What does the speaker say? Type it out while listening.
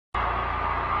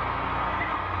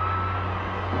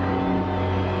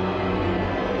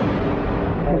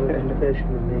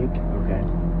confession to make. Okay.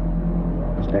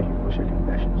 Thank you. What's your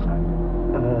confession, son?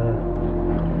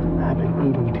 I've been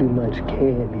eating too much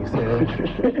candy, sir.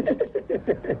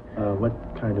 What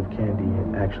kind of candy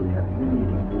actually have you been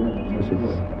eating?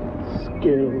 Specifically?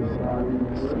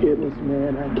 Skittles,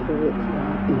 man. I can't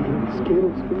stop eating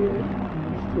Skittles, man.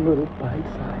 It's the little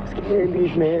bite-sized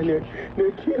candies, man.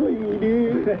 They're killing me,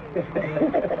 dude.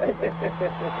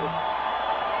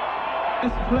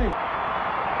 Let's play.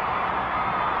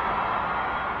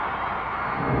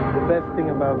 The best thing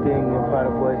about being a part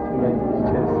of Boys to Men is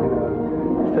just,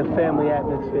 it's a family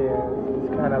atmosphere.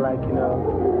 It's kind of like,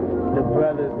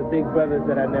 the big brothers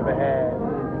that I never had.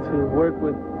 To work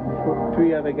with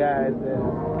 3 other guys that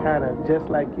are kind of just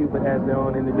like you but has their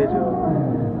own individual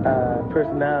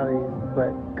personalities,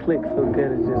 but click so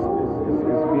good, it's beautiful.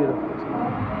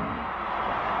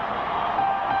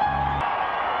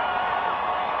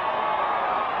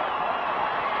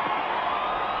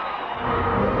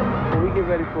 When we get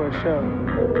ready for a show,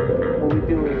 what we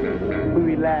do is we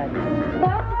relax.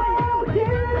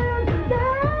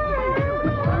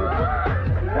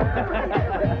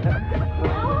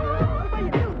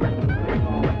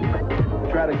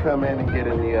 Try to come in and get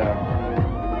in the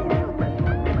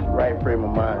right frame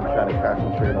of mind, try to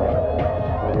concentrate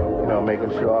on,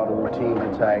 making sure all the routines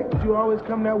are tight. Did you always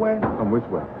come that way? Come which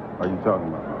way are you talking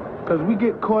about? Because we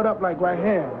get caught up like right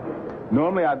here.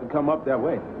 Normally I'd come up that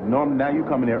way. Normally now you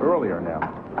come in there earlier now.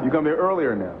 You come there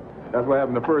earlier now. That's what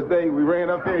happened the first day. We ran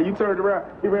up there. You turned around.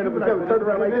 He ran up the steps, turned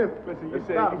around like this. Listen, you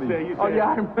said, oh yeah,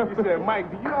 I remember. You said,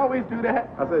 Mike, do you always do that?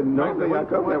 I said, no, I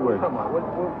come that way. Come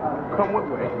what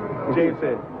way? Jay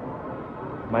said,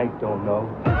 Mike don't know.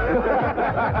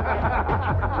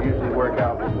 usually work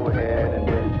out beforehand and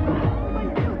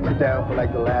then sit down for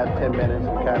like the last 10 minutes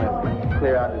and kind of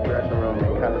clear out the dressing room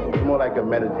and kind of, it's more like a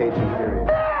meditation period.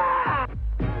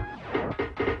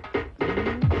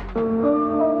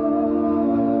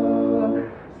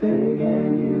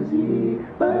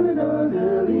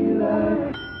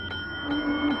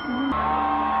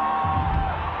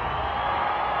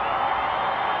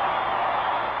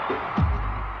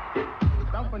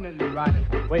 Definitely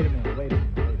right. Wait a minute.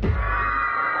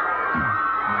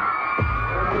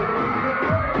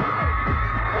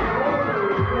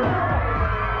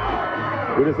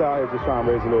 We're just out here just trying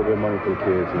to raise a little bit of money for the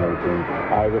kids and everything.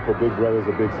 Either for big brothers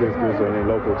or big sisters or any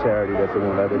local charity that's in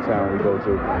another town we go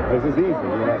to. This is easy, you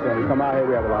know what I'm saying? We come out here,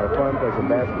 we have a lot of fun, play some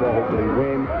basketball, hopefully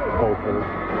win, hopefully.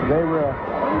 They were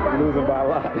losing by a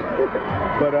lot.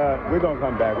 But we're going to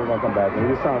come back, and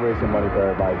we're just trying to raise some money for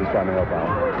everybody, just trying to help out.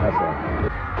 That's all.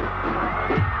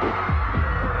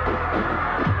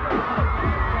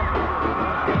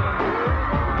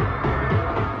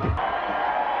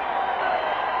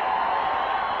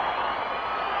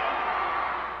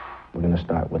 We're going to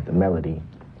start with the melody.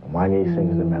 Wanye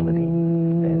sings the melody,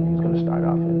 and he's going to start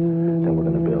off, and then we're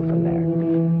going to build from there.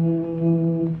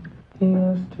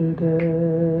 Yesterday,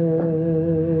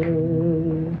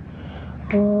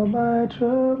 all my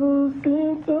troubles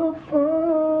seem so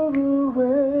far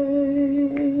away.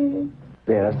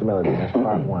 Yeah, that's the melody. That's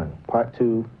part 1. Part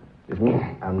 2 is me.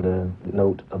 I'm the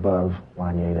note above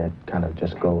Wanye that kind of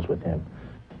just goes with him.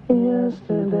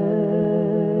 Yesterday,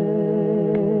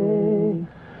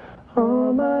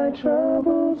 all my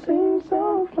troubles seem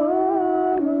so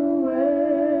far away.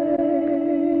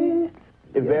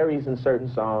 It varies in certain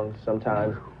songs.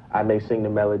 Sometimes I may sing the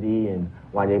melody, and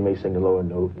Wanye may sing the lower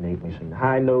note, Nate may sing the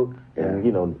high note, and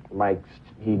Mike,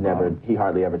 he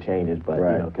hardly ever changes, but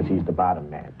because he's the bottom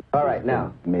man. All right,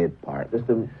 now mid part. It's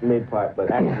the mid part,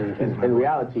 but actually, in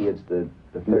reality, it's the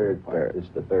third part. It's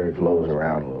the third. Flows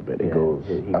around a little bit. It goes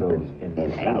he up goes in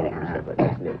air, but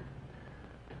that's Nate.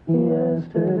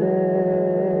 Yesterday,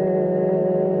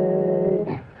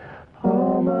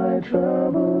 all my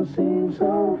troubles seem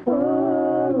so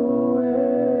far away.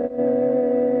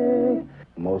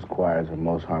 Most choirs and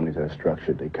most harmonies that are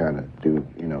structured, they kind of do,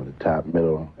 the top,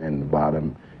 middle, and the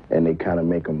bottom, and they kind of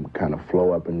make them kind of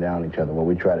flow up and down each other. What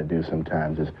we try to do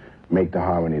sometimes is make the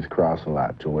harmonies cross a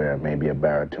lot to where maybe a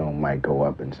baritone might go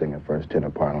up and sing a first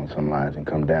tenor part on some lines and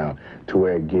come down to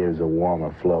where it gives a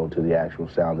warmer flow to the actual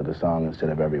sound of the song instead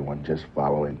of everyone just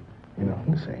following,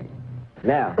 the same.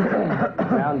 Now,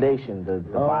 foundation, the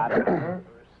bottom.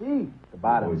 The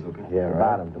bottom. Yeah,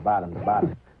 right. The bottom.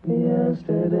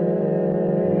 Yesterday,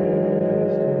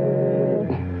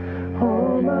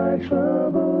 all my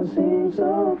troubles seem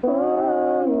so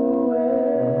far away.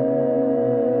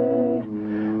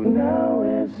 Now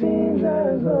it seems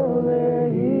as though they're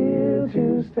here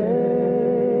to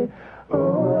stay.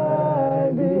 Oh,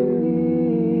 I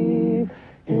believe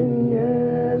in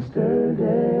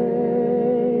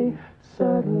yesterday.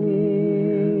 Suddenly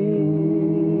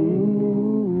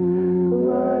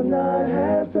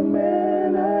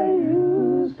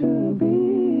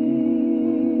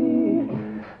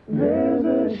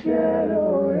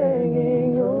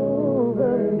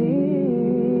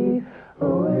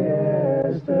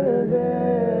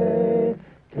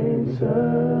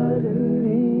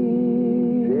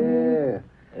Yeah.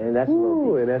 And that's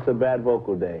and that's a bad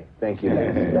vocal day. Thank you.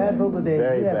 Bad vocal day.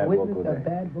 Very You have bad witnessed vocal a day.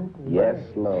 bad vocal day. Yes,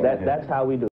 Lord. That's how we do it.